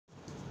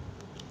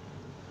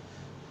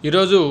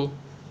ఈరోజు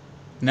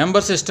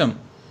number system,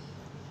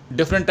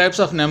 different types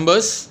of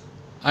numbers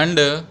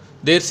and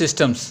there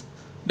systems,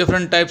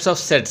 different types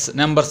of sets,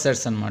 number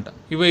sets అన్నమాట.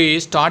 ఇవి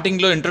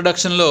స్టార్టింగ్లో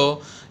ఇంట్రడక్షన్లో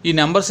ఈ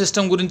నెంబర్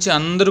సిస్టమ్ గురించి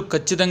అందరూ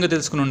ఖచ్చితంగా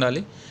తెలుసుకుని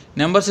ఉండాలి.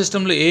 నెంబర్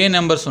సిస్టంలో ఏ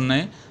నెంబర్స్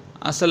ఉన్నాయి,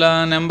 అసలు ఆ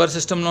నెంబర్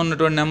సిస్టంలో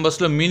ఉన్నటువంటి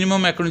నెంబర్స్లో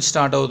మినిమం ఎక్కడి నుంచి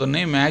స్టార్ట్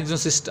అవుతున్నాయి, మ్యాక్సిమం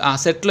ఆ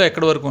సెట్లో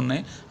ఎక్కడి వరకు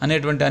ఉన్నాయి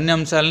అనేటువంటి అన్ని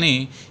అంశాలని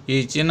ఈ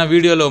చిన్న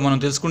వీడియోలో మనం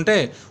తెలుసుకుంటే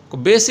ఒక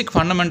బేసిక్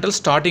ఫండమెంటల్,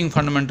 స్టార్టింగ్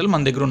ఫండమెంటల్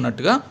మన దగ్గర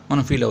ఉన్నట్టుగా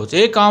మనం ఫీల్ అవ్వచ్చు.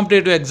 ఏ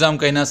కాంపిటేటివ్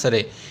ఎగ్జామ్కైనా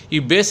సరే ఈ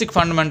బేసిక్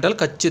ఫండమెంటల్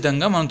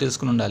ఖచ్చితంగా మనం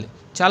తెలుసుకుని ఉండాలి.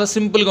 చాలా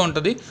సింపుల్గా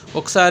ఉంటుంది.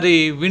 ఒకసారి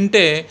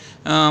వింటే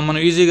మనం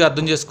ఈజీగా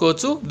అర్థం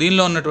చేసుకోవచ్చు.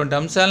 దీనిలో ఉన్నటువంటి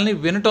అంశాలని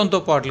వినటంతో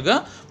పాటుగా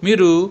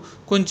మీరు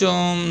కొంచెం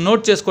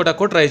నోట్ చేసుకోవడానికి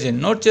కూడా ట్రై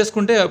చేయండి. నోట్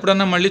చేసుకుంటే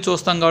ఎప్పుడన్నా మళ్ళీ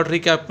చూస్తాం కాబట్టి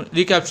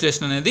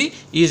రీక్యాప్చులేషన్ అనేది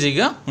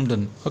ఈజీగా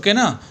ఉంటుంది.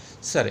 ఓకేనా?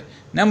 సరే,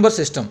 నెంబర్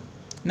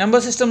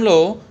సిస్టంలో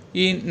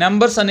ఈ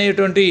నెంబర్స్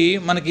అనేటువంటి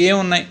మనకి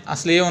ఏమున్నాయి,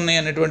 అసలు ఏమున్నాయి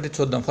అనేటువంటి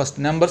చూద్దాం. ఫస్ట్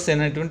నెంబర్స్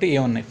అనేటువంటి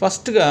ఏమున్నాయి.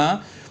 ఫస్ట్గా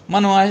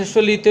మనం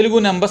యాక్చువల్లీ తెలుగు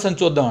నెంబర్స్ అని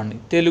చూద్దామండి.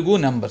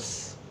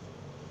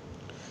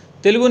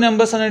 తెలుగు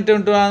నెంబర్స్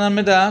అనేటువంటి దాని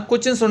మీద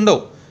క్వశ్చన్స్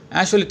ఉండవు.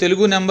 యాక్చువల్లీ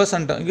తెలుగు నెంబర్స్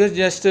అంటాం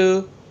జస్ట్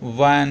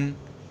 1,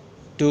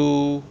 2,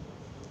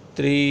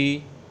 3,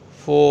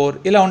 4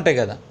 ఇలా ఉంటాయి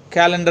కదా.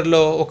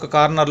 క్యాలెండర్లో ఒక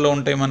కార్నర్లో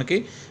ఉంటాయి మనకి,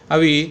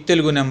 అవి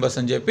తెలుగు నెంబర్స్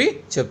అని చెప్పి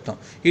చెప్తాం.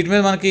 వీటి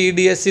మీద మనకి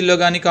డిఎస్సిలో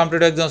కానీ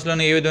కాంపిటేటివ్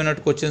ఎగ్జామ్స్లోనే ఏ విధమైన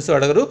క్వశ్చన్స్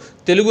అడగరు.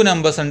 తెలుగు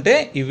నెంబర్స్ అంటే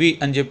ఇవి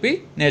అని చెప్పి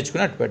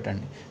నేర్చుకుని అట్టు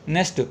పెట్టండి.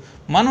 నెక్స్ట్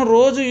మనం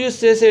రోజు యూజ్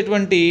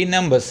చేసేటువంటి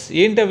నెంబర్స్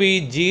ఏంటవి?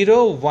 0,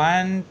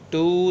 1,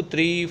 2,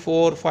 3,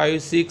 4, 5,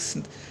 6,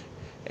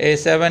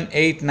 7,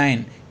 8, 9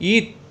 ఈ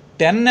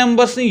 10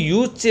 నెంబర్స్ని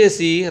యూజ్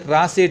చేసి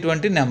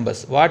రాసేటువంటి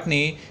నెంబర్స్,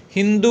 వాటిని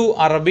హిందూ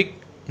అరబిక్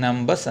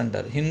నెంబర్స్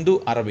అంటారు. హిందూ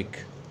అరబిక్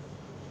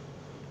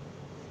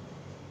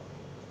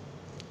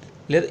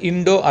లేదా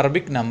ఇండో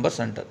అరబిక్ నెంబర్స్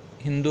అంటారు.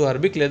 హిందూ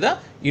అరబిక్ లేదా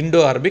ఇండో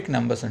అరబిక్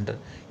నెంబర్స్ అంటారు.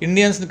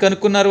 ఇండియన్స్ని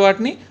కనుక్కున్నారు,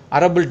 వాటిని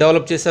అరబ్బులు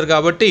డెవలప్ చేశారు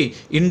కాబట్టి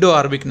ఇండో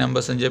అరబిక్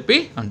నెంబర్స్ అని చెప్పి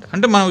అంటారు.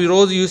 అంటే మనం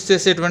ఈరోజు యూజ్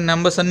చేసేటువంటి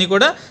నెంబర్స్ అన్నీ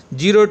కూడా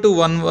 0 to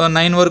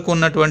 9 వరకు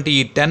ఉన్నటువంటి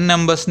ఈ 10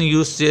 నెంబర్స్ని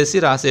యూజ్ చేసి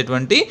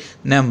రాసేటువంటి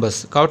నెంబర్స్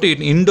కాబట్టి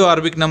ఇండో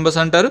అరబిక్ నెంబర్స్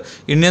అంటారు.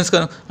 ఇండియన్స్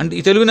అంటే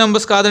ఈ తెలుగు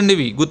నెంబర్స్ కాదండి,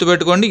 ఇవి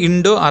గుర్తుపెట్టుకోండి.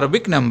 Indo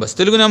Arabic numbers,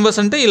 Telugu numbers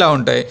అంటే ఇలా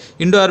ఉంటాయి,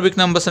 ఇండో అరబిక్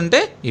నెంబర్స్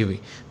అంటే ఇవి.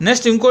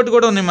 నెక్స్ట్ ఇంకోటి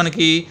కూడా ఉన్నాయి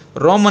మనకి,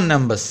 రోమన్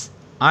నెంబర్స్.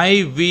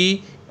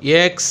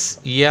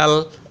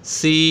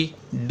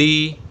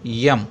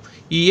 IVXLCDM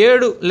ఈ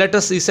 7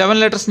 లెటర్స్, ఈ 7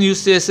 లెటర్స్ని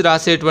యూజ్ చేసి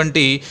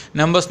రాసేటువంటి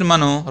నెంబర్స్ని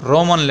మనం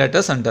రోమన్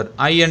లెటర్స్ అంటారు.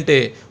 I అంటే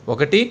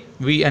 1,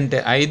 V అంటే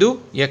 5,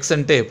 X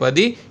అంటే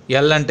 10,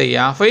 L అంటే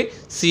 50,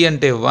 C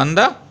అంటే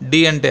 100, D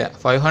అంటే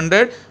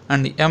 500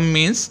 అండ్ M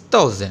మీన్స్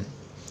 1000.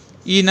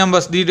 ఈ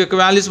నెంబర్స్, దీని యొక్క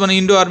వాల్యూస్ మన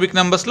ఇండో అరబిక్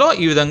నెంబర్స్లో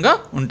ఈ విధంగా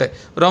ఉంటాయి.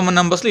 రోమన్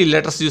నెంబర్స్లో ఈ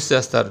లెటర్స్ యూస్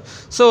చేస్తారు.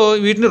 సో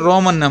వీటిని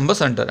రోమన్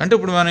నెంబర్స్ అంటారు. అంటే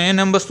ఇప్పుడు మనం ఏ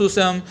నెంబర్స్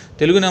చూసాం?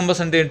 తెలుగు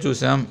నెంబర్స్ అంటే ఏంటి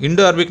చూసాం,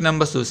 ఇండో అరబిక్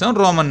నెంబర్స్ చూసాం,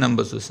 రోమన్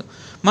నెంబర్స్ చూసాం.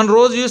 మనం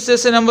రోజు యూస్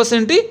చేసే నెంబర్స్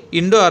ఏంటి?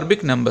 Indo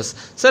Arabic numbers.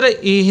 సరే,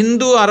 ఈ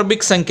హిందూ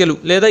అరబిక్ సంఖ్యలు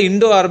లేదా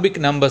ఇండో అరబిక్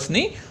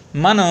నెంబర్స్ని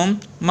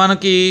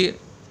మనకి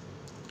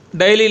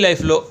డైలీ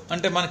లైఫ్లో,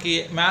 అంటే మనకి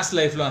మ్యాథ్స్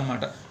లైఫ్లో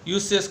అనమాట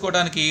యూస్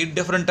చేసుకోవడానికి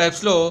డిఫరెంట్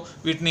టైప్స్లో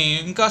వీటిని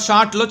ఇంకా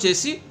షార్ట్లో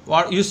చేసి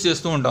యూస్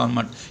చేస్తూ ఉంటాం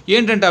అనమాట.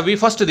 ఏంటంటే అవి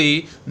ఫస్ట్ది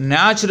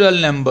న్యాచురల్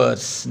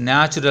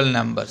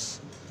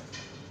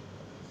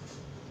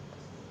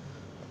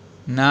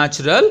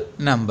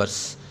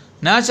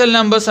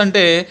నెంబర్స్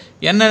అంటే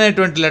ఎన్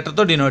అనేటువంటి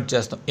లెటర్తో డినోట్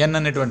చేస్తాం. ఎన్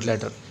అనేటువంటి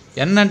లెటర్,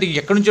 ఎన్ అంటే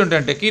ఎక్కడి నుంచి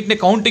ఉంటాయంటే వీటిని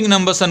కౌంటింగ్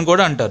నెంబర్స్ అని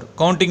కూడా అంటారు.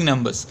 కౌంటింగ్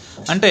నెంబర్స్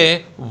అంటే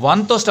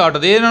 1తో స్టార్ట్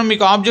అవుతుంది. ఏదైనా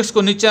మీకు ఆబ్జెక్ట్స్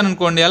కొన్ని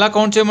ఇచ్చారనుకోండి, ఎలా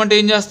కౌంట్ చేయమంటే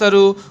ఏం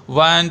చేస్తారు?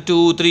 1, 2,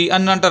 3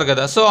 అని అంటారు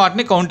కదా. సో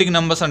వాటిని కౌంటింగ్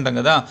నెంబర్స్ అంటాం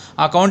కదా.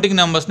 ఆ కౌంటింగ్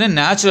నెంబర్స్ని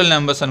న్యాచురల్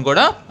నెంబర్స్ అని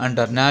కూడా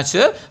అంటారు.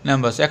 న్యాచురల్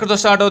నెంబర్స్ ఎక్కడితో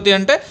స్టార్ట్ అవుతాయి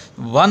అంటే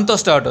 1తో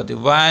స్టార్ట్ అవుతాయి.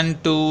 1,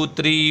 2,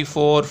 3,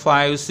 4,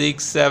 5, 6,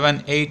 7,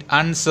 8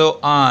 అండ్ సో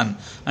ఆన్.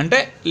 అంటే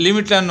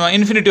లిమిట్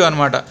ఇన్ఫినిటివ్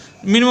అనమాట.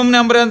 మినిమం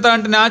నెంబర్ ఎంత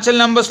అంటే న్యాచురల్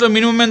నెంబర్స్లో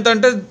మినిమం ఎంత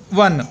అంటే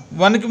 1.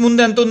 1కి ముందు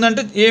ఎంత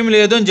ఉందంటే ఏమి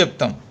లేదు అని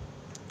చెప్తాం.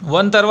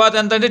 1 తర్వాత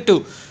ఎంత అంటే 2.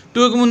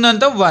 2కి ముందు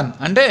అంతా 1.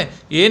 అంటే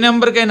ఏ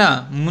నెంబర్కైనా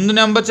ముందు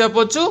నెంబర్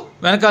చెప్పొచ్చు,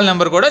 వెనకాల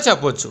నెంబర్ కూడా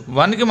చెప్పొచ్చు.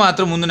 1కి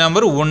మాత్రం ముందు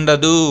నెంబర్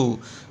ఉండదు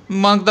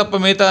మనకు తప్ప.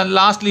 మిగతా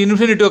లాస్ట్లో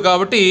ఇన్ఫినిటివ్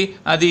కాబట్టి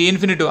అది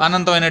ఇన్ఫినిటివ్,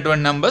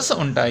 అనంతమైనటువంటి నెంబర్స్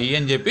ఉంటాయి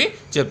అని చెప్పి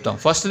చెప్తాం.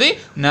 ఫస్ట్ది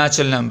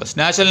న్యాచురల్ నెంబర్స్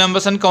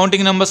అని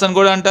కౌంటింగ్ నెంబర్స్ అని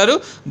కూడా అంటారు.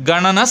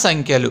 గణన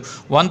సంఖ్యలు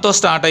 1తో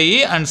స్టార్ట్ అయ్యి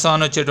అండ్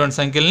సాన్ వచ్చేటువంటి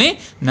సంఖ్యల్ని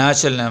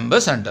న్యాచురల్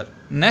నెంబర్స్ అంటారు.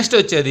 నెక్స్ట్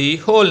వచ్చేది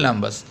హోల్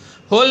నెంబర్స్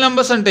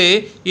అంటే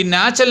ఈ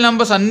న్యాచురల్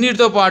నెంబర్స్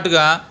అన్నిటితో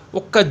పాటుగా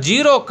ఒక్క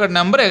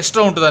నెంబర్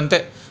ఎక్స్ట్రా ఉంటుంది అంతే.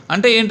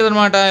 అంటే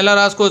ఏంటన్నమాట, ఎలా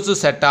రాసుకోవచ్చు?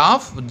 Set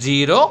of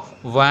 0,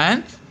 1,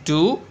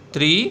 2,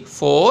 3,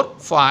 4,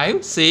 5,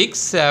 6,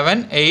 7,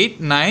 8,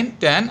 9,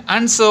 10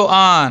 and so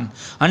on.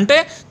 అంటే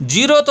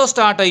 0తో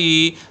స్టార్ట్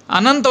అయ్యి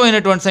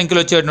అనంతమైనటువంటి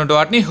సంఖ్యలు వచ్చేటువంటి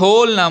వాటిని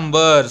హోల్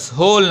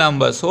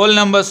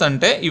నెంబర్స్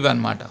అంటే ఇవి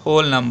అన్నమాట.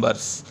 హోల్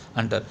నెంబర్స్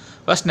అంటారు.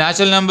 ఫస్ట్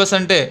న్యాచురల్ నెంబర్స్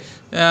అంటే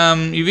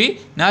ఇవి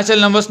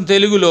న్యాచురల్ నెంబర్స్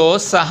తెలుగులో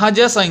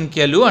సహజ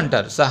సంఖ్యలు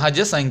అంటారు.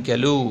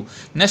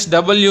 నెక్స్ట్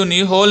డబ్ల్యూని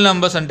హోల్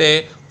నెంబర్స్ అంటే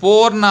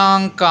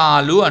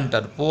పూర్ణాంకాలు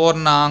అంటారు.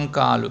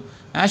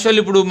 యాక్చువల్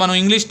ఇప్పుడు మనం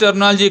ఇంగ్లీష్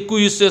టెర్మినాలజీ ఎక్కువ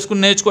యూస్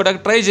చేసుకుని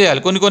నేర్చుకోవడానికి ట్రై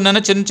చేయాలి.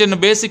 కొన్ని చిన్న చిన్న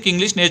బేసిక్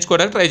ఇంగ్లీష్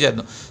నేర్చుకోవడానికి ట్రై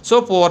చేద్దాం. సో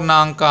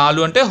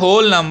పూర్ణాంకాలు అంటే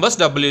హోల్ నెంబర్స్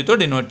డబ్ల్యూతో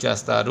డినోట్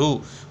చేస్తారు.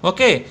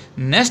 ఓకే,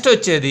 నెక్స్ట్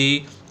వచ్చేది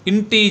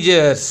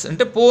ఇంటీజర్స్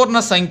అంటే పూర్ణ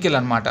సంఖ్యలు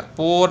అనమాట.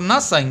 పూర్ణ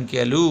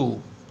సంఖ్యలు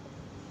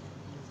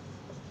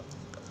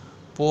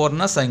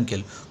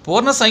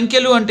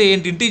అంటే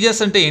ఏంటి? ఇంటీజర్స్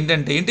అంటే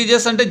ఏంటంటే,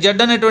 ఇంటీజర్స్ అంటే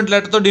జెడ్ అనేటువంటి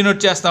లెటర్తో డినోట్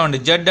చేస్తామండి.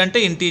 జెడ్ అంటే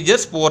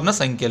ఇంటీజర్స్, పూర్ణ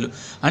సంఖ్యలు.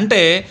 అంటే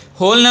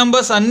హోల్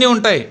నెంబర్స్ అన్నీ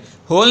ఉంటాయి.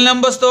 హోల్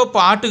నెంబర్స్తో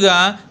పాటుగా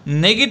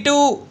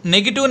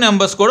నెగిటివ్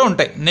నెంబర్స్ కూడా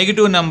ఉంటాయి.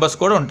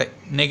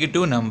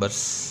 Negative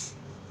numbers.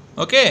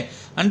 ఓకే,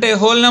 అంటే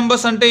హోల్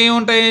నెంబర్స్ అంటే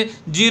ఏముంటాయి?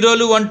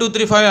 0, 1, 2,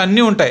 3, 5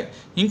 అన్నీ ఉంటాయి.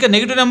 ఇంకా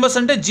నెగిటివ్ నెంబర్స్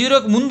అంటే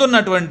 0కి ముందు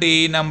ఉన్నటువంటి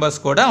నెంబర్స్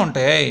కూడా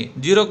ఉంటాయి.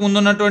 0కి ముందు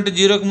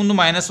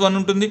 -1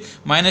 ఉంటుంది,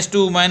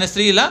 -2,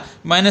 -3 ఇలా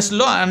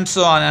మైనస్లో అండ్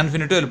సో ఆన్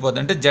ఇన్ఫినిటీ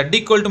వెళ్ళిపోతుంది. అంటే జెడ్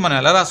ఈక్వల్ టు మనం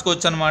ఎలా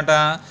రాసుకోవచ్చు అనమాట,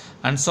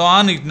 and so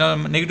on.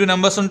 Negative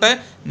numbers ఉంటాయి.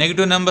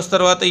 నెగిటివ్ నెంబర్స్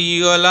తర్వాత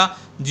ఇలా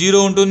 0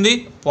 ఉంటుంది,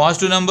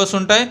 పాజిటివ్ నెంబర్స్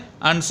ఉంటాయి,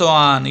 అండ్ సో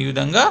ఆన్. ఈ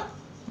విధంగా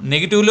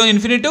నెగిటివ్లో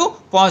ఇన్ఫినిటివ్,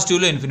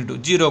 పాజిటివ్లో ఇన్ఫినిటివ్,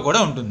 0 కూడా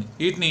ఉంటుంది.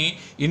 వీటిని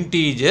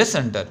ఇంటీజర్స్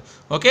అంటారు.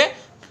 ఓకే,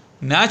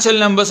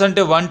 న్యాచురల్ నెంబర్స్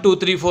అంటే 1, 2,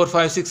 3, 4,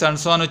 5, 6 అండ్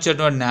సో ఆన్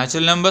వచ్చేటువంటి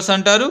న్యాచురల్ నెంబర్స్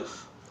అంటారు.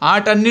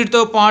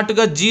 వాటన్నిటితో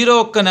పాటుగా 0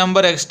 ఒక్క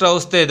నెంబర్ ఎక్స్ట్రా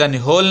వస్తే దాన్ని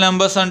హోల్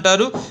నెంబర్స్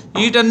అంటారు.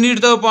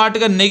 వీటన్నిటితో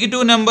పాటుగా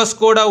నెగిటివ్ నెంబర్స్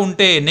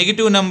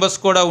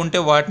కూడా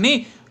ఉంటే వాటిని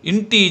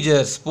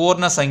ఇంటీజర్స్,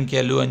 పూర్ణ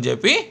సంఖ్యలు అని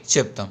చెప్పి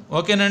చెప్తాం.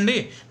 ఓకేనండి.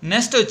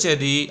 నెక్స్ట్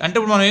వచ్చేది అంటే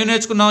ఇప్పుడు మనం ఏం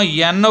నేర్చుకున్నాం?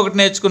 ఎన్ ఒకటి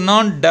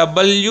నేర్చుకున్నాం,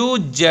 డబ్ల్యూ,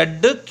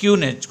 జెడ్, క్యూ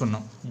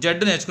నేర్చుకున్నాం.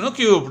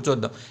 క్యూ ఇప్పుడు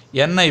చూద్దాం.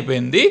 ఎన్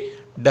అయిపోయింది,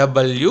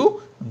 డబ్ల్యూ,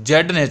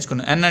 జెడ్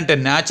నేర్చుకున్నాం. ఎన్ అంటే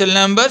న్యాచురల్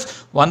నెంబర్స్,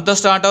 1తో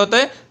స్టార్ట్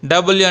అవుతాయి.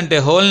 డబ్ల్యూ అంటే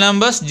హోల్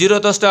నెంబర్స్,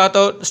 0తో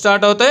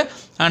స్టార్ట్ అవుతాయి.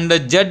 అండ్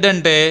జెడ్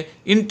అంటే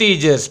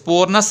ఇంటీజర్స్,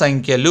 పూర్ణ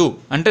సంఖ్యలు.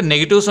 అంటే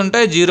నెగిటివ్స్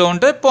ఉంటాయి, 0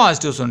 ఉంటాయి,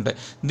 పాజిటివ్స్ ఉంటాయి.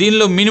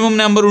 దీనిలో మినిమం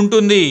నెంబర్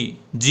ఉంటుంది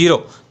 0,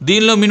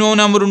 దీనిలో మినిమం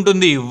నెంబర్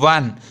ఉంటుంది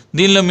 1,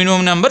 దీనిలో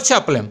మినిమం నెంబర్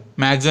చెప్పలేం,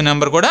 మ్యాక్సిమం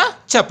నెంబర్ కూడా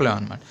చెప్పలేం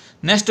అనమాట.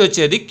 నెక్స్ట్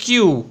వచ్చేది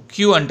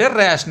క్యూ అంటే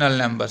రేషనల్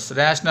నెంబర్స్.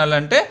 రేషనల్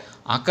అంటే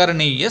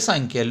అకర్ణీయ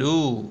సంఖ్యలు.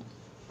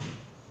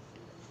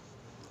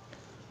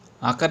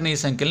 అకర్ణీయ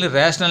సంఖ్యల్ని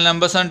రేషనల్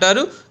నెంబర్స్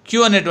అంటారు. క్యూ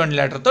అనేటువంటి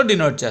లెటర్తో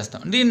డినోట్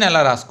చేస్తాం. దీన్ని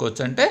ఎలా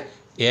రాసుకోవచ్చు అంటే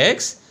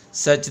X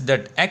such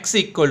that x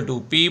equal to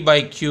p by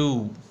q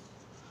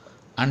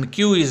and q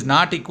is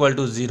not equal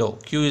to 0.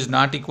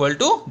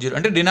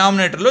 అంటే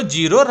డినామినేటర్లో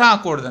 0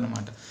 రాకూడదు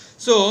అనమాట.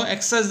 So x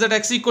such that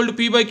x equal to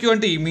p by q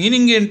అంటే ఈ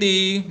మీనింగ్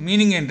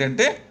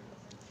ఏంటంటే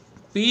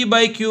p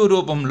by q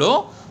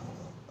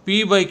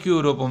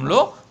రూపంలో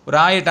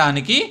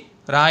రాయటానికి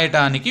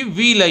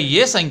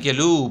వీలయ్యే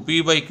సంఖ్యలు. p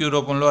by q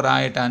రూపంలో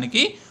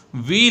రాయటానికి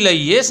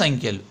వీలయ్యే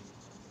సంఖ్యలు.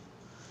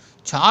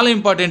 చాలా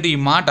ఇంపార్టెంట్ ఈ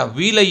మాట,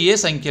 వీలయ్యే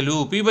సంఖ్యలు.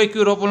 పీ బై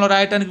క్యూ రూపంలో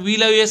రాయడానికి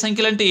వీలయ్యే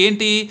సంఖ్యలు అంటే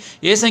ఏంటి?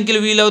 ఏ సంఖ్యలు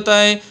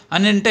వీలవుతాయి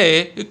అని అంటే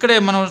ఇక్కడే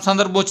మనం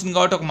సందర్భం వచ్చింది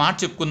కాబట్టి ఒక మాట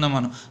చెప్పుకుందాం.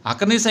 మనం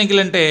అకర్ణీయ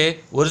సంఖ్యలు అంటే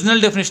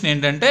ఒరిజినల్ డెఫినేషన్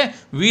ఏంటంటే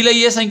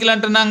వీలయ్యే సంఖ్యలు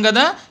అంటున్నాం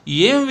కదా,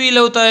 ఏం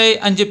వీలవుతాయి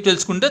అని చెప్పి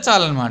తెలుసుకుంటే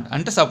చాలన్నమాట.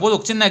 అంటే సపోజ్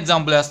ఒక చిన్న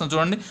ఎగ్జాంపుల్ వేస్తాం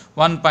చూడండి.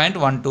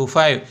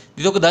 1.125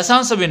 ఇది ఒక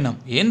దశాంశ భిన్నం.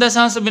 ఏం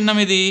దశాంశ భిన్నం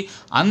ఇది?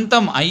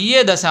 అంతం అయ్యే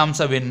దశాంశ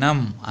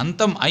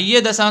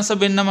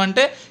భిన్నం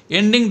అంటే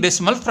ఎండింగ్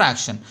డెసిమల్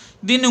ఫ్రాక్షన్.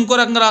 దీన్ని ఇంకో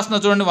రకంగా రాస్తున్నా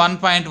చూడండి.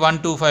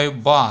 1.125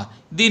 బార్.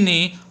 దీన్ని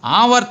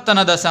ఆవర్తన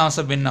దశాంశ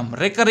భిన్నం,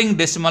 రికరింగ్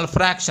డెసిమల్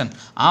ఫ్రాక్షన్,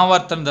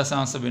 ఆవర్తన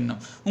దశాంశ భిన్నం.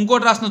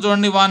 ఇంకోటి రాస్తున్నా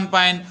చూడండి.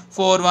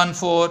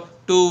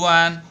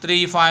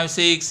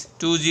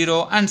 1.414213562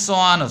 అండ్ సో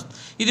ఆన్.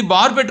 ఇది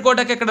బార్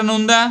పెట్టుకోవటానికి ఎక్కడైనా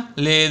ఉందా?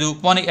 లేదు.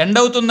 పోనీ ఎండ్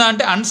అవుతుందా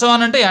అంటే అండ్ సో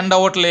ఆన్ అంటే ఎండ్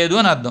అవ్వట్లేదు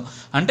అని అర్థం.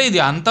 అంటే ఇది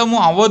అంతము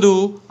అవ్వదు,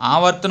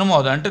 ఆవర్తనము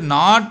అవ్వదు. అంటే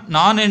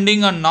non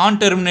ending and non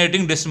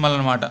terminating decimal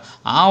అనమాట.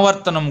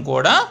 ఆవర్తనం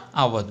కూడా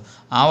అవ్వదు.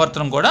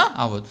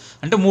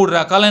 అంటే 3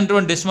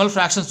 రకాలైనటువంటి డెసిమల్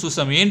ఫ్రాక్షన్స్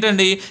చూసాం.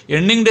 ఏంటండి?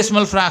 Ending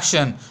decimal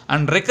fraction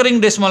and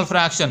recurring decimal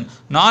fraction,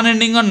 non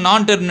ending and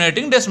non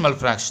terminating decimal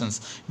fractions.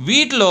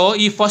 వీటిలో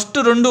ఈ ఫస్ట్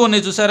 2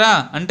 ఉన్నాయి చూసారా?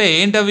 అంటే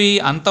ఏంటవి?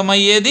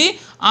 అంతమయ్యేది,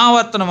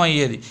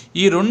 ఆవర్తనమయ్యేది.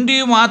 ఈ 2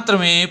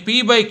 మాత్రమే పీ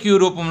బై క్యూ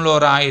రూపంలో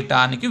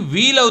రాయటానికి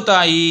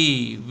వీలవుతాయి.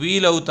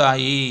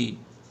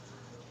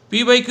 పీ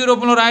బై క్యూ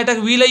రూపంలో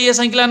రాయటానికి వీలయ్యే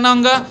సంఖ్యలు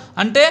అన్నాంగా.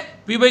 అంటే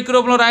పీ బై క్యూ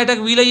రూపంలో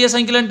రాయటానికి వీలయ్యే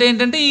సంఖ్యలు అంటే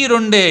ఏంటంటే ఈ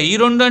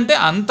 2 అంటే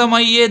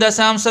అంతమయ్యే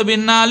దశాంశ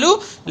భిన్నాలు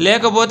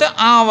లేకపోతే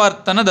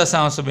ఆవర్తన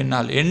దశాంశ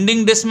భిన్నాలు,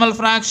 ending decimal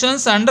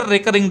fractions and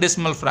recurring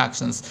decimal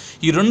fractions.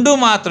 ఈ 2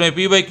 మాత్రమే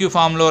పీ బై క్యూ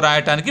ఫామ్లో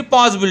రాయటానికి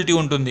పాసిబిలిటీ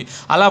ఉంటుంది.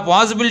 అలా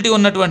పాసిబిలిటీ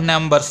ఉన్నటువంటి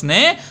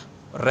నెంబర్స్నే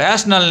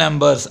రేషనల్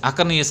నెంబర్స్,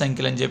 అకర్ణీయ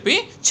సంఖ్యలు అని చెప్పి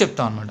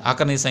చెప్తాం అనమాట.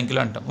 అకర్ణీయ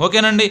సంఖ్యలు అంటాం.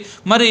 ఓకేనండి.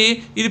 మరి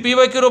ఇది పీ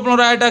బై క్యూ రూపంలో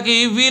రాయటానికి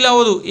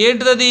వీలవదు.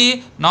 ఏంటిది?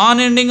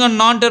 Non ending and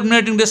non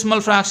terminating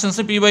decimal fractions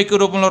P by queue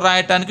రూపంలో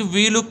రాయటానికి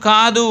వీలు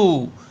కాదు.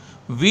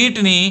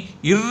 వీటిని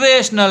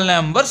ఇర్రేషనల్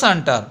నెంబర్స్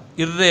అంటారు.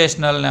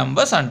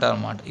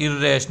 అన్నమాట.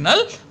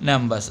 ఇర్రేషనల్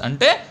నెంబర్స్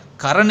అంటే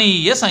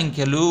కరణీయ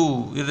సంఖ్యలు.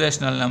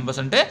 ఇర్రేషనల్ నెంబర్స్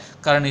అంటే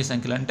కరణీయ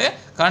సంఖ్యలు. అంటే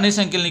కరణీయ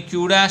సంఖ్యల్ని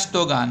క్యూ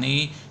డాష్తో కానీ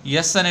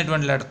ఎస్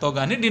అనేటువంటి లెటర్తో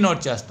కానీ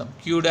డినోట్ చేస్తాం.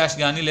 క్యూ డాష్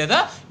కానీ లేదా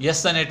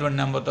ఎస్ అనేటువంటి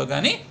నెంబర్తో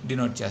కానీ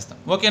డినోట్ చేస్తాం.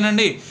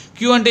 ఓకేనండి.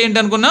 క్యూ అంటే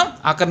ఏంటనుకున్నాం?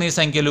 అకర్ణీయ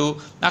సంఖ్యలు.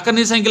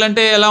 అకర్ణీయ సంఖ్యలు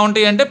అంటే ఎలా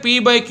ఉంటాయి అంటే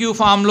P/Q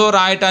ఫామ్లో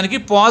రాయటానికి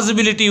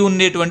పాసిబిలిటీ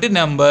ఉండేటువంటి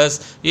నెంబర్స్.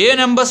 ఏ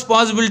నెంబర్స్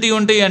పాసిబిలిటీ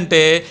ఉంటాయి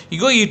అంటే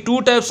ఇగో ఈ 2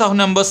 టైప్స్ ఆఫ్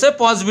నెంబర్సే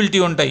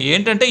పాసిబిలిటీ ఉంటాయి.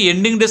 ఏంటంటే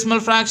ending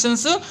decimal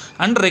fractions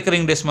and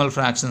recurring decimal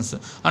fractions.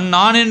 And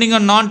non ending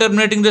and non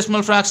terminating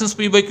decimal fractions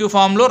P/Q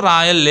ఫామ్లో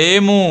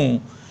రాయలేము.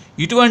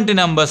 ఇటువంటి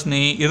నెంబర్స్ని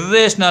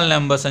ఇర్రేషనల్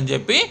నెంబర్స్ అని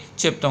చెప్పి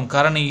చెప్తాం.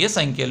 కరణీయ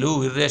సంఖ్యలు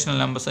ఇర్రేషనల్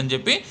నెంబర్స్ అని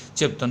చెప్పి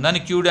చెప్తాం.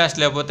 దాన్ని క్యూ డాష్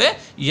లేకపోతే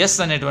ఎస్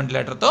అనేటువంటి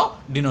లెటర్తో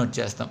డినోట్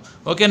చేస్తాం.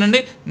 ఓకేనండి.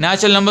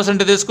 న్యాచురల్ నెంబర్స్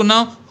అంటే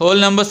తీసుకున్నాం,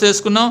 హోల్ నెంబర్స్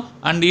తీసుకున్నాం,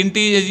 అండ్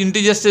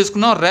ఇంటీజర్స్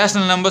తీసుకున్నాం,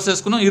 రేషనల్ నెంబర్స్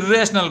తీసుకున్నాం,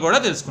 ఇర్రేషనల్ కూడా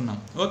తెలుసుకున్నాం.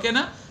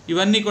 ఓకేనా?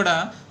 ఇవన్నీ కూడా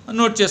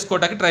నోట్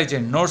చేసుకోవడానికి ట్రై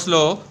చేయండి.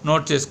 నోట్స్లో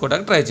నోట్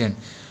చేసుకోవడానికి ట్రై చేయండి.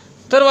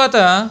 తర్వాత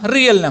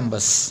రియల్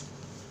నెంబర్స్.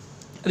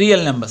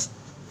 రియల్ నెంబర్స్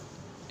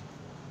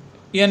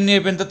ఇవన్నీ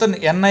అయిపోయిన తర్వాత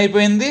ఎన్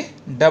అయిపోయింది,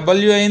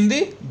 డబ్ల్యూ అయింది,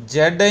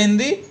 జెడ్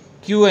అయింది,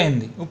 క్యూ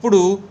అయింది. ఇప్పుడు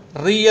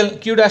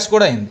క్యూ డాష్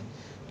కూడా అయింది.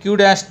 క్యూ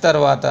డాష్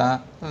తర్వాత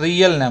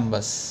రియల్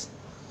నెంబర్స్.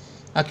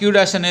 ఆ క్యూ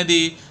డాష్ అనేది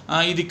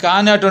ఇది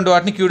కాని అటువంటి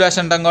వాటిని క్యూ డాష్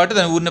అంటాం కాబట్టి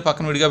దాని ఊరిని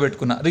పక్కన విడిగా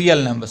పెట్టుకున్నా.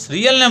 Real numbers.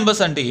 రియల్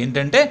నెంబర్స్ అంటే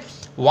ఏంటంటే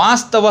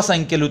వాస్తవ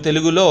సంఖ్యలు.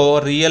 తెలుగులో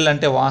రియల్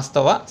అంటే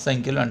వాస్తవ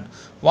సంఖ్యలు అంట.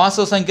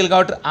 వాస్తవ సంఖ్యలు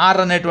కాబట్టి ఆర్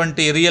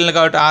అనేటువంటి రియల్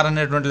కాబట్టి ఆర్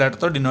అనేటువంటి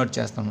లెటర్తో డినోట్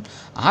చేస్తాం.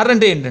 ఆర్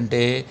అంటే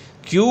ఏంటంటే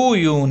క్యూ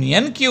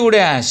యూనియన్ క్యూ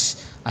డాష్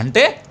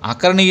అంటే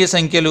అకరణీయ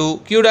సంఖ్యలు.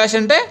 క్యూ డాష్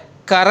అంటే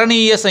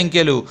కరణీయ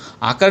సంఖ్యలు.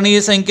 అకరణీయ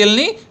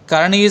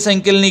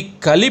సంఖ్యల్ని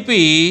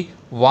కలిపి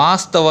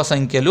వాస్తవ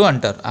సంఖ్యలు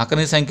అంటారు.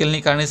 అకరణీయ సంఖ్యల్ని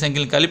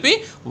కలిపి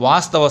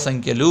వాస్తవ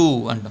సంఖ్యలు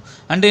అంటాం.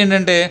 అంటే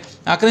ఏంటంటే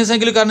అకరణీయ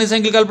సంఖ్యలు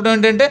కలపడం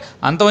ఏంటంటే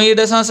అంతమయ్యే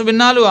దశాంశ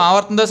భిన్నాలు,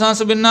 ఆవర్తన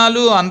దశాంశ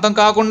భిన్నాలు, అంతం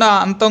కాకుండా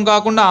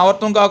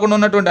ఆవర్తం కాకుండా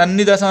ఉన్నటువంటి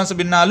అన్ని దశాంశ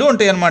భిన్నాలు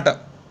ఉంటాయి అన్నమాట.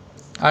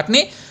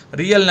 వాటిని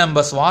రియల్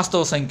నెంబర్స్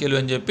వాస్తవ సంఖ్యలు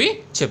అని చెప్పి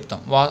చెప్తాం.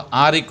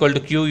 Are equal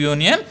to queue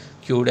union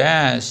Q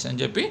dash అని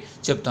చెప్పి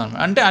చెప్తాం.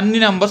 అంటే అన్ని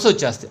నెంబర్స్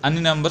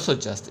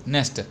వచ్చేస్తాయి.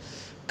 నెక్స్ట్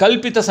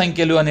కల్పిత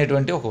సంఖ్యలు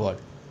అనేటువంటి ఒక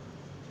వర్డ్.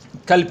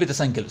 కల్పిత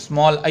సంఖ్యలు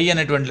స్మాల్ ఐ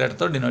అనేటువంటి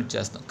లెటర్తో డినోట్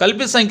చేస్తాం.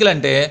 కల్పిత సంఖ్యలు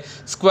అంటే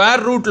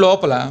స్క్వేర్ రూట్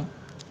లోపల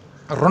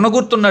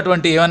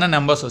రుణగుర్తున్నటువంటి ఏమైనా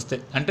నెంబర్స్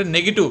వస్తాయి. అంటే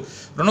నెగిటివ్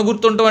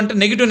రుణగుర్తుంటాం అంటే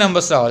నెగిటివ్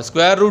నెంబర్స్ రావాలి.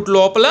 స్క్వేర్ రూట్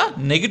లోపల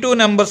నెగిటివ్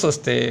నెంబర్స్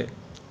వస్తే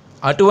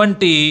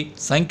అటువంటి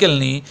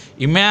సంఖ్యల్ని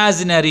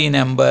ఇమాజినరీ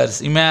నెంబర్స్.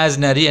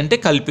 ఇమాజినరీ అంటే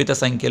కల్పిత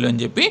సంఖ్యలు అని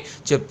చెప్పి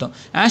చెప్తాం.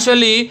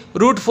 యాక్చువల్లీ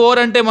 √4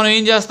 అంటే మనం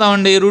ఏం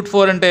చేస్తామండి?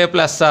 √4 అంటే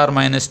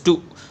 +or-2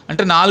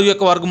 అంటే 4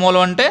 యొక్క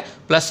వర్గమూలం అంటే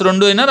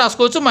 +2 అయినా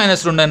రాసుకోవచ్చు,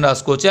 -2 అయినా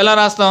రాసుకోవచ్చు. ఎలా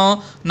రాస్తాం?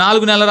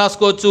 4ని ఎలా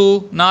రాసుకోవచ్చు?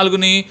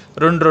 4ని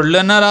 2 2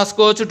 అన్నా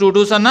రాసుకోవచ్చు, 2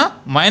 2s అన్నా,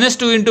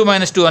 -2 ×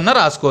 -2 అన్నా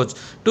రాసుకోవచ్చు.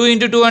 2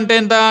 × 2 అంటే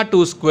ఎంత?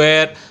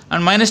 2²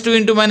 అండ్ -2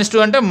 ×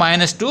 -2 అంటే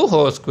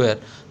 -2²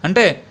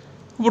 అంటే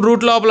ఇప్పుడు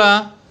రూట్ లోపల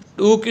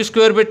 2కి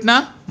స్క్వేర్ పెట్టినా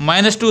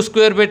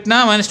 -2² పెట్టినా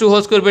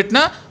 -2²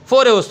 పెట్టినా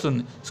 4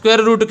 వస్తుంది.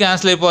 స్క్వేర్ రూట్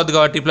క్యాన్సిల్ అయిపోద్ది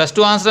కాబట్టి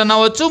 +2 ఆన్సర్ అయినా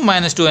అవ్వచ్చు,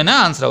 -2 అయినా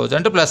ఆన్సర్ అవ్వచ్చు.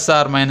 అంటే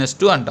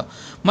 +or-2 అంటాం.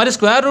 మరి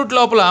స్క్వేర్ రూట్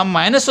లోపల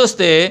మైనస్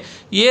వస్తే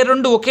ఏ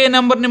రెండు ఒకే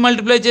నెంబర్ని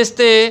మల్టిప్లై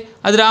చేస్తే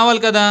అది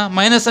రావాలి కదా.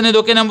 మైనస్ అనేది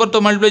ఒకే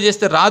నెంబర్తో మల్టిప్లై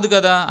చేస్తే రాదు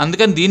కదా.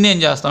 అందుకని దీన్ని ఏం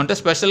చేస్తాం అంటే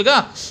స్పెషల్గా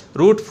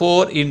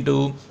 √4 ×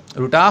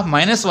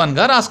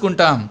 √-1గా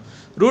రాసుకుంటాం.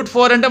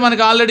 √4 అంటే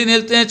మనకి ఆల్రెడీ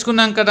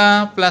నేర్చుకున్నాం కదా,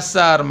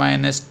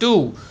 +or-2.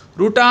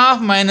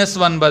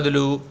 √-1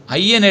 బదులు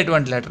ఐ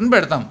అనేటువంటి లెటర్ని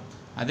పెడతాం.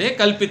 అదే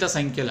కల్పిత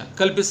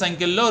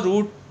సంఖ్యల్లో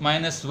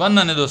 √-1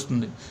 అనేది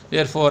వస్తుంది.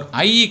 Therefore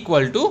I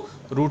equal to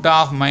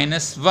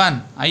 √-1.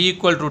 I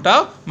equal to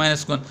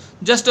 √-1.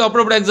 Just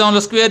అప్పుడప్పుడు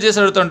ఎగ్జామ్లో స్క్వేర్ చేసి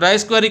అడుగుతాం. ఐ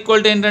స్క్వేర్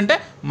ఈక్వల్ టు ఏంటంటే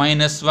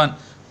 -1.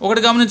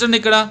 ఒకటి గమనించండి,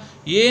 ఇక్కడ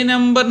ఏ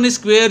నెంబర్ని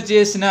స్క్వేర్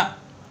చేసినా,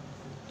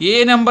 ఏ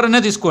నెంబర్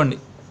అయినా తీసుకోండి,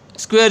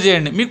 స్క్వేర్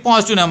చేయండి, మీకు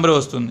పాజిటివ్ నెంబరే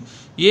వస్తుంది.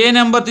 ఏ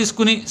నెంబర్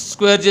తీసుకుని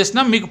స్క్వేర్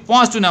చేసినా మీకు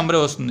పాజిటివ్ నెంబరే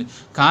వస్తుంది.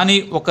 కానీ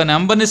ఒక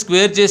నెంబర్ని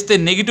స్క్వేర్ చేస్తే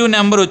నెగిటివ్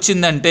నెంబర్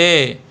వచ్చిందంటే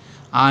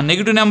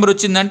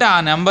ఆ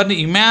నెంబర్ని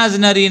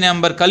ఇమాజినరీ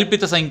నెంబర్,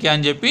 కల్పిత సంఖ్య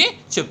అని చెప్పి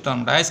చెప్తాం.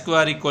 I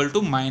square equal to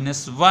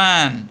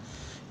 -1.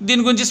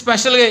 దీని గురించి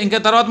స్పెషల్గా ఇంకా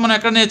తర్వాత మనం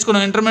ఎక్కడ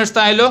నేర్చుకున్నాం, ఇంటర్మీడియట్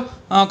స్థాయిలో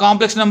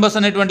కాంప్లెక్స్ నెంబర్స్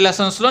అనేటువంటి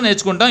లెసన్స్లో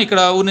నేర్చుకుంటాం. ఇక్కడ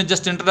ఊరిని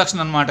జస్ట్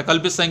ఇంట్రడక్షన్ అనమాట.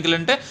 కల్పిత సంఖ్యలు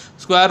అంటే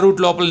స్క్వేర్ రూట్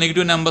లోపల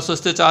నెగిటివ్ నెంబర్స్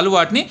వస్తే చాలు,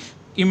 వాటిని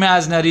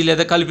ఇమాజినరీ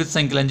లేదా కల్పిత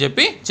సంఖ్యలు అని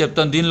చెప్పి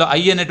చెప్తాం. దీనిలో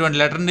ఐ అనేటువంటి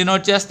లెటర్ని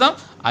డినోట్ చేస్తాం.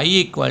 I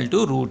equal to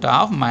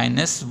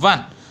 √-1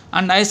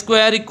 and I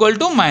square equal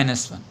to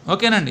 -1.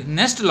 ఓకేనండి.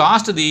 నెక్స్ట్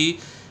లాస్ట్ది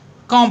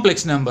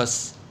కాంప్లెక్స్ నెంబర్స్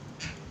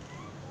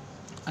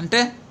అంటే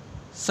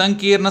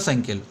సంకీర్ణ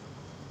సంఖ్యలు.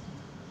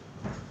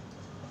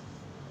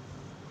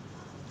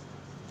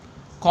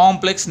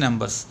 కాంప్లెక్స్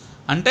నెంబర్స్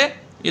అంటే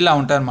ఇలా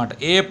ఉంటాయన్నమాట.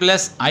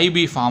 A+IB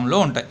ఫామ్లో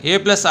ఉంటాయి.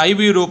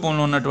 A+IB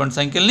రూపంలో ఉన్నటువంటి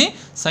సంఖ్యల్ని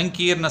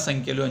సంకీర్ణ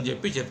సంఖ్యలు అని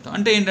చెప్పి చెప్తాం.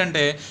 అంటే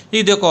ఏంటంటే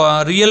ఇది ఒక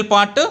రియల్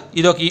పార్ట్,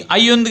 ఇది ఒక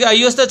ఐ ఉంది, ఐ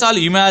వస్తే చాలు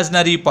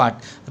imaginary part.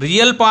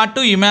 Real part,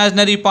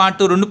 imaginary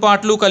part రెండు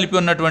పార్ట్లు కలిపి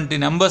ఉన్నటువంటి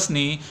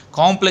నెంబర్స్ని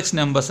కాంప్లెక్స్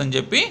నెంబర్స్ అని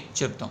చెప్పి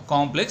చెప్తాం.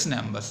 Complex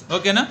numbers.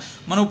 ఓకేనా?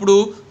 మనం ఇప్పుడు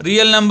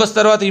రియల్ నెంబర్స్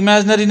తర్వాత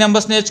ఇమాజినరీ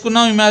నెంబర్స్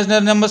నేర్చుకున్నాం,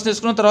 ఇమాజినరీ నెంబర్స్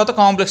నేర్చుకున్న తర్వాత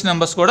కాంప్లెక్స్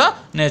నెంబర్స్ కూడా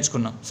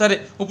నేర్చుకున్నాం. సరే,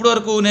 ఇప్పుడు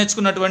వరకు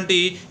నేర్చుకున్నటువంటి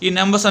ఈ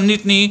నెంబర్స్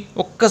అన్నిటినీ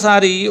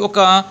ఒక్కసారి ఒక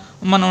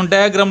మనం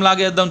డయాగ్రామ్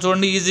లాగా వేద్దాం.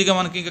 చూడండి, ఈజీగా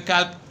మనకి ఇంకా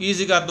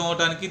ఈజీగా అర్థం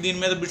అవడానికి. దీని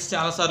మీద బిట్స్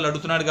చాలాసార్లు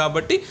అడుగుతున్నాడు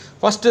కాబట్టి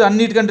ఫస్ట్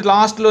అన్నిటికంటే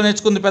లాస్ట్లో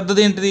నేర్చుకుంది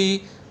పెద్దది ఏంటిది?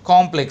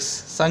 కాంప్లెక్స్,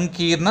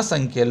 సంకీర్ణ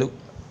సంఖ్యలు.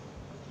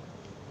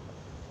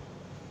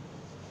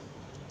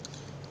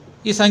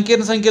 ఈ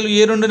సంకీర్ణ సంఖ్యలు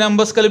ఏ రెండు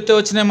నెంబర్స్ కలిపితే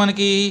వచ్చినాయి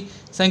మనకి?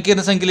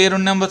 సంకీర్ణ సంఖ్యలు ఏ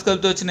రెండు నెంబర్స్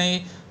కలిపితే వచ్చినాయి?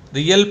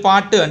 రియల్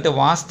పార్ట్ అంటే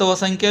వాస్తవ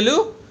సంఖ్యలు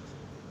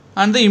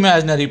and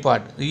imaginary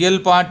part. Real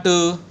part,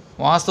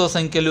 వాస్తవ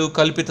సంఖ్యలు,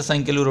 కల్పిత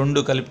సంఖ్యలు రెండు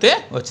కలిపితే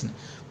వచ్చినాయి.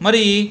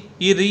 మరి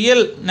ఈ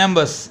రియల్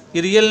నెంబర్స్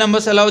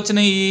ఎలా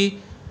వచ్చినాయి?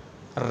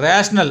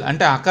 రేషనల్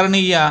అంటే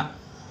అకరణీయ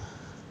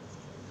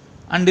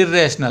అండ్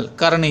ఇర్రేషనల్,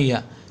 కరణీయ,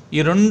 ఈ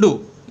రెండు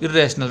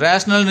ఇర్రేషనల్.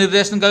 రేషనల్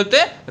నిర్రేషనల్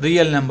కలిపితే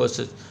రియల్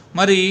నెంబర్స్.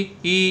 మరి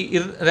ఈ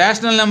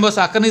రేషనల్ నెంబర్స్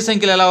అకర్ణీయ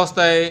సంఖ్యలు ఎలా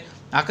వస్తాయి?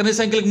 అకర్ణీయ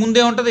సంఖ్యలకు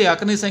ముందే ఉంటుంది.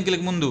 అకర్ణీయ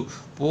సంఖ్యలకు ముందు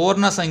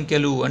పూర్ణ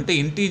సంఖ్యలు అంటే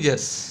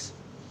ఇంటీజర్స్,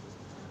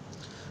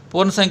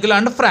 పూర్ణ సంఖ్యలు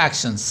అండ్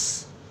ఫ్రాక్షన్స్,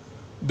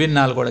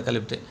 భిన్నాలు కూడా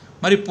కలిపితే.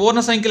 మరి పూర్ణ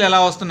సంఖ్యలు ఎలా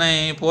వస్తున్నాయి?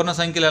 పూర్ణ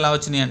సంఖ్యలు ఎలా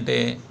వచ్చినాయి అంటే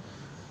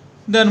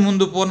దాని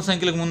ముందు పూర్ణ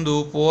సంఖ్యలకు ముందు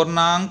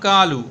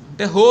పూర్ణాంకాలు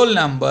అంటే whole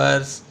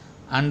numbers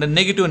and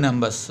negative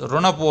numbers,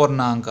 రుణ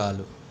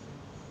పూర్ణాంకాలు.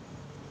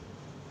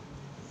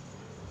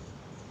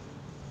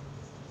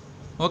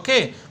 ఓకే,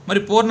 మరి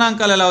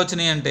పూర్ణాంకాలు ఎలా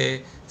వచ్చినాయి అంటే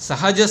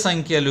సహజ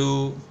సంఖ్యలు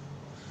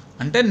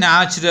అంటే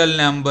న్యాచురల్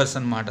నెంబర్స్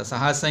అన్నమాట.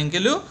 సహజ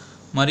సంఖ్యలు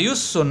మరియు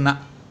 0.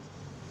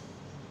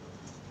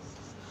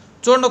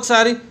 చూడండి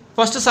ఒకసారి,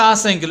 ఫస్ట్ సహజ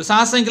సంఖ్యలు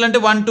అంటే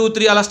 1 2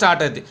 3 అలా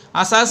స్టార్ట్ అవుతాయి.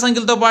 ఆ సహజ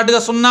సంఖ్యలతో పాటుగా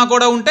 0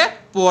 కూడా ఉంటే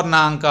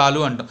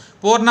పూర్ణాంకాలు అంటాం.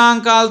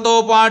 పూర్ణాంకాలతో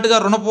పాటుగా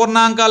రుణ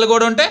పూర్ణాంకాలు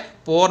కూడా ఉంటే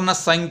పూర్ణ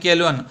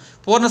సంఖ్యలు అన్నాం.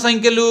 పూర్ణ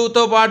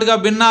సంఖ్యలతో పాటుగా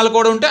భిన్నాలు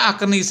కూడా ఉంటే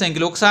అకర్ణీయ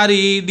సంఖ్యలు. ఒకసారి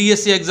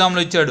డిఎస్సి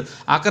ఎగ్జామ్లో ఇచ్చాడు,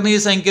 అకర్ణీయ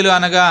సంఖ్యలు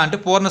అనగా అంటే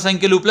పూర్ణ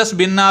సంఖ్యలు ప్లస్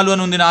భిన్నాలు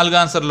అని ఉంది 4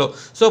 ఆన్సర్లో.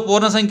 సో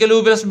పూర్ణ సంఖ్యలు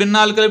ప్లస్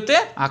భిన్నాలు కలిపితే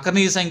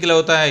అకర్ణీయ సంఖ్యలు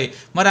అవుతాయి.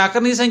 మరి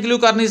అకర్ణీయ సంఖ్యలు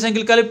కర్ణీయ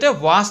సంఖ్యలు కలిపితే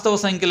వాస్తవ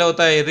సంఖ్యలు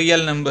అవుతాయి,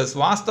 రియల్ నెంబర్స్.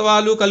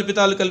 వాస్తవాలు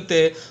కల్పితాలు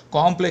కలిపితే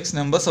కాంప్లెక్స్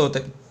నెంబర్స్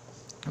అవుతాయి.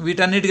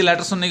 వీటన్నిటికీ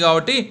లెటర్స్ ఉన్నాయి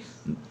కాబట్టి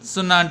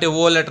 0 అంటే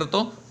ఓ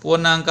లెటర్తో,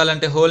 పూర్ణాంకాలు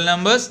అంటే హోల్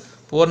నెంబర్స్,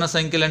 పూర్ణ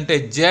సంఖ్యలు అంటే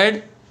జెడ్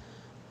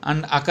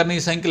అండ్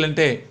అకర్ణీయ సంఖ్యలు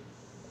అంటే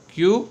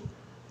క్యూ,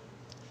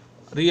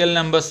 రియల్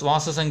నెంబర్స్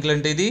వాస్తవ సంఖ్యలు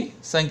అంటే ఇది,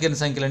 సంకీర్ణ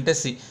సంఖ్యలు అంటే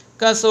సి.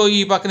 సో ఈ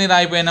పక్కన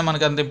రాయిపోయినా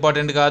మనకు అంత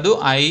ఇంపార్టెంట్ కాదు.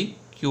 I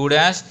Q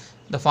dash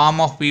the form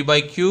of P by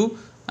Q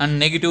and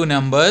negative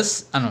numbers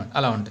అన్నమాట,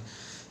 అలా ఉంటాయి.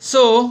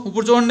 సో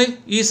ఇప్పుడు చూడండి,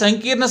 ఈ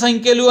సంకీర్ణ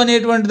సంఖ్యలు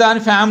అనేటువంటి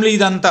దాని ఫ్యామిలీ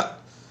ఇదంతా.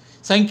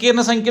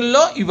 సంకీర్ణ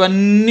సంఖ్యల్లో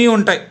ఇవన్నీ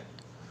ఉంటాయి.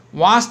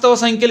 వాస్తవ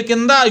సంఖ్యల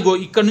కింద ఇగో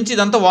ఇక్కడ నుంచి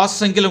ఇదంతా వాస్తవ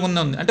సంఖ్యల కింద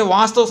ఉంది. అంటే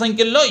వాస్తవ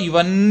సంఖ్యల్లో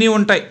ఇవన్నీ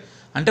ఉంటాయి.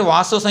 అంటే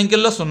వాస్తవ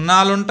సంఖ్యల్లో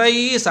 0లు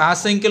ఉంటాయి, సహజ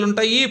సంఖ్యలు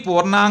ఉంటాయి,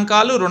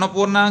 పూర్ణాంకాలు, రుణ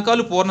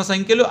పూర్ణాంకాలు, పూర్ణ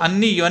సంఖ్యలు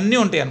ఇవన్నీ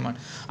ఉంటాయి అన్నమాట.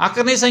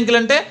 అకర్ణీయ సంఖ్యలు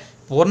అంటే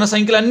పూర్ణ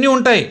సంఖ్యలు అన్నీ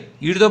ఉంటాయి,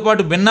 వీటితో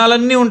పాటు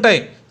భిన్నాలన్నీ ఉంటాయి.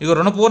 ఇక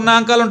రుణ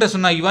పూర్ణాంకాలు ఉంటాయి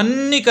 0,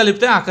 ఇవన్నీ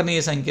కలిపితే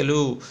అకర్ణీయ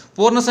సంఖ్యలు.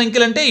 పూర్ణ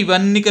సంఖ్యలు అంటే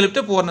ఇవన్నీ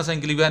కలిపితే పూర్ణ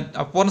సంఖ్యలు.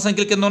 పూర్ణ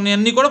సంఖ్యల కింద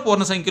ఉన్నవన్నీ కూడా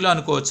పూర్ణ సంఖ్యలు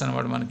అనుకోవచ్చు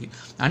అనమాట మనకి.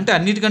 అంటే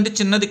అన్నిటికంటే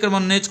చిన్నది ఇక్కడ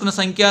మనం నేర్చుకున్న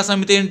సంఖ్యా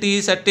సమితి ఏంటి,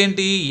 సెట్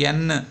ఏంటి?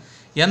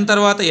 ఎన్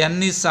తర్వాత ఎన్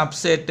is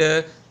subset,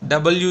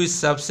 W is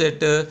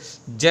subset,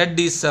 Z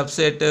is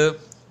subset,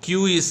 Q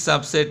is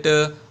subset,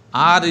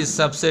 R is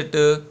subset,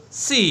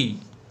 C.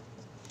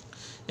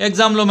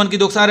 ఎగ్జామ్లో మనకి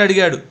ఇది ఒకసారి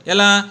అడిగాడు,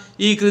 ఎలా?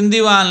 ఈ క్రింది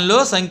వానిలో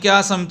సంఖ్యా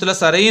సమితుల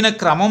సరైన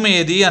క్రమం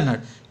ఏది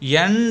అన్నాడు.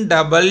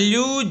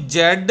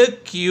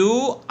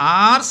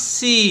 NWZQRC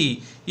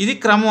ఇది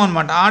క్రమం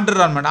అనమాట, ఆర్డర్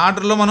అనమాట.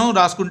 ఆర్డర్లో మనం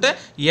రాసుకుంటే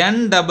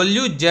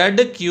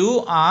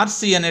NWZQRC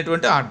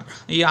అనేటువంటి ఆర్డర్.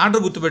 ఈ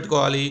ఆర్డర్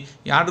గుర్తుపెట్టుకోవాలి.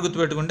 ఈ ఆర్డర్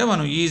గుర్తుపెట్టుకుంటే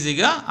మనం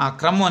ఈజీగా ఆ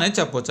క్రమం అనేది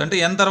చెప్పవచ్చు. అంటే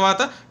ఎన్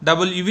తర్వాత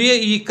డబుల్, ఇవి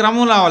ఈ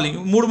క్రమం రావాలి.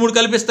 3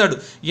 కల్పిస్తాడు,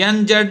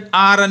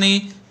 NZR అని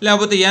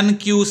లేకపోతే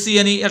NQC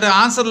అని. అంటే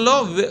ఆన్సర్లో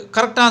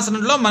కరెక్ట్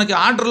ఆన్సర్లో మనకి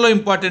ఆర్డర్లో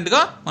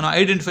ఇంపార్టెంట్గా మనం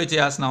ఐడెంటిఫై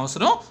చేయాల్సిన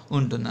అవసరం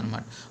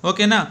ఉంటుందన్నమాట.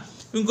 ఓకేనా?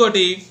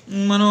 ఇంకోటి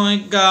మనం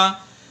ఇంకా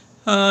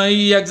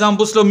ఈ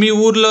ఎగ్జాంపుల్స్లో మీ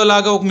ఊర్లో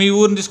లాగా మీ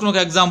ఊరిని తీసుకుని ఒక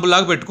ఎగ్జాంపుల్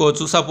లాగా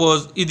పెట్టుకోవచ్చు.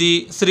 సపోజ్ ఇది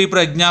శ్రీ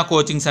ప్రజ్ఞ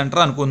కోచింగ్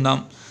సెంటర్ అనుకుందాం.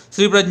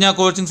 శ్రీ ప్రజ్ఞ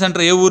కోచింగ్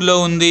సెంటర్ ఏ ఊర్లో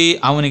ఉంది?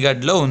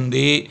 అవనిగడ్డలో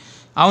ఉంది.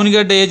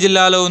 అవనిగడ్డ ఏ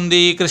జిల్లాలో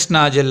ఉంది?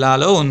 కృష్ణా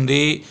జిల్లాలో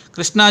ఉంది.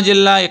 కృష్ణా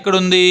జిల్లా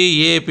ఎక్కడుంది?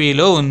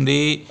 ఏపీలో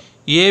ఉంది.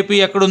 ఏపీ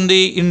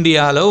ఎక్కడుంది?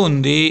 ఇండియాలో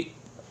ఉంది.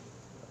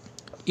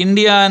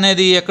 ఇండియా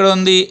అనేది ఎక్కడ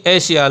ఉంది?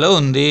 ఏషియాలో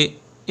ఉంది.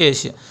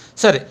 ఏషియా.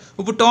 సరే,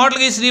 ఇప్పుడు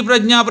టోటల్గా ఈ శ్రీ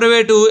ప్రజ్ఞ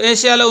ప్రైవేటు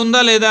ఏషియాలో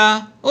ఉందా లేదా?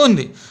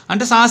 ఉంది.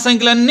 అంటే సహజ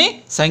సంఖ్యలన్నీ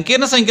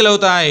సంకీర్ణ సంఖ్యలు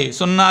అవుతాయి.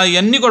 0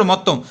 ఇవన్నీ కూడా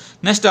మొత్తం.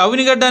 నెక్స్ట్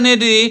అవనిగడ్డ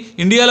అనేది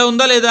ఇండియాలో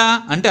ఉందా లేదా?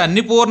 అంటే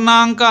అన్ని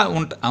పూర్ణాంకాలు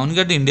ఉంటాయి.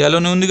 అవనిగడ్డ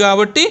ఇండియాలోనే ఉంది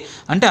కాబట్టి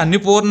అంటే అన్ని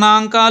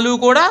పూర్ణాంకాలు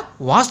కూడా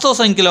వాస్తవ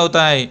సంఖ్యలు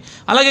అవుతాయి.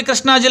 అలాగే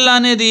కృష్ణా జిల్లా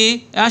అనేది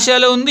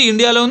ఆసియాలో ఉంది,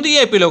 ఇండియాలో ఉంది,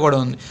 ఏపీలో కూడా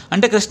ఉంది.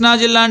 అంటే కృష్ణా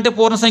జిల్లా అంటే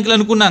పూర్ణ సంఖ్యలు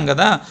అనుకున్నాం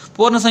కదా,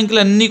 పూర్ణ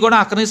సంఖ్యలు అన్నీ కూడా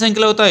అకర్ణీయ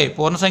సంఖ్యలు అవుతాయి,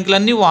 పూర్ణ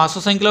సంఖ్యలన్నీ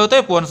వాస్తవ సంఖ్యలు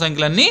అవుతాయి, పూర్ణ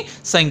సంఖ్యలన్నీ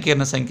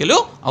సంకీర్ణ సంఖ్యలు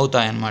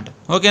అవుతాయి అన్నమాట.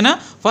 ఓకేనా?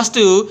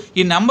 ఫస్ట్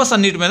ఈ నెంబర్స్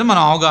అన్నిటి మీద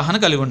మనం అవగాహన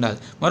కలిగి ఉండాలి.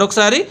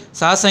 మరొకసారి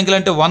సహజ సంఖ్యలు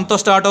అంటే 1తో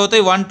స్టార్ట్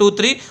అవుతాయి, 1 2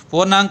 3.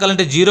 పూర్ణాంకాలు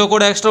అంటే 0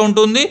 కూడా ఎక్స్ట్రా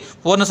ఉంటుంది.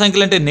 పూర్ణ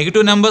సంఖ్యలు అంటే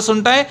నెగిటివ్ నెంబర్స్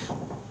ఉంటాయి.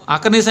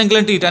 అకర్ణీయ సంఖ్యలు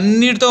అంటే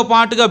వీటన్నిటితో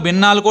పాటుగా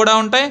భిన్నాలు కూడా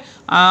ఉంటాయి.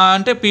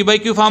 అంటే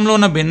P/Q ఫామ్లో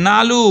ఉన్న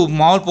భిన్నాలు,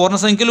 మామూలు పూర్ణ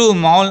సంఖ్యలు,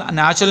 మామూలు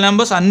న్యాచురల్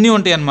నెంబర్స్ అన్నీ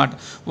ఉంటాయి అన్నమాట.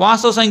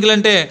 వాస్తవ సంఖ్యలు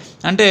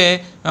అంటే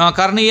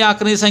కర్ణీయ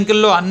అకర్ణీయ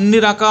సంఖ్యల్లో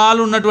అన్ని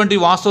రకాలు ఉన్నటువంటి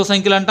వాస్తవ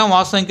సంఖ్యలు అంటాం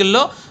వాస్తవ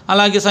సంఖ్యల్లో.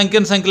 అలాగే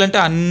సంకీర్ణ సంఖ్యలు అంటే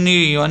అన్నీ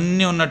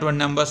ఉన్నటువంటి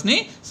నెంబర్స్ని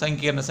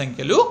సంకీర్ణ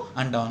సంఖ్యలు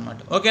అంటాం అనమాట.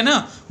 ఓకేనా?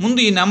 ముందు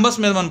ఈ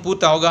నెంబర్స్ మీద మనం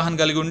పూర్తి అవగాహన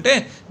కలిగి ఉంటే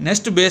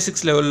నెక్స్ట్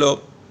బేసిక్స్ లెవెల్లో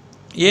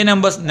ఏ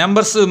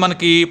నెంబర్స్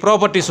మనకి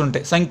ప్రాపర్టీస్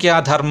ఉంటాయి,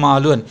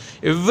 సంఖ్యాధర్మాలు అని.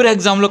 ఎవ్రీ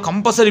ఎగ్జామ్లో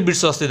కంపల్సరీ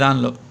బిట్స్ వస్తాయి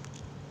దానిలో.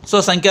 సో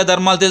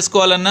సంఖ్యాధర్మాలు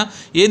తెలుసుకోవాలన్నా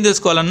ఏం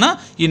తెలుసుకోవాలన్నా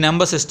ఈ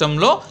నెంబర్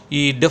సిస్టంలో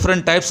ఈ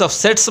different types of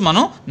sets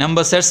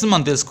number sets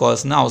మనం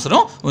తెలుసుకోవాల్సిన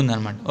అవసరం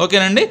ఉందన్నమాట.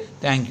 ఓకేనండి?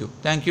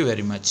 Thank you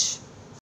very much.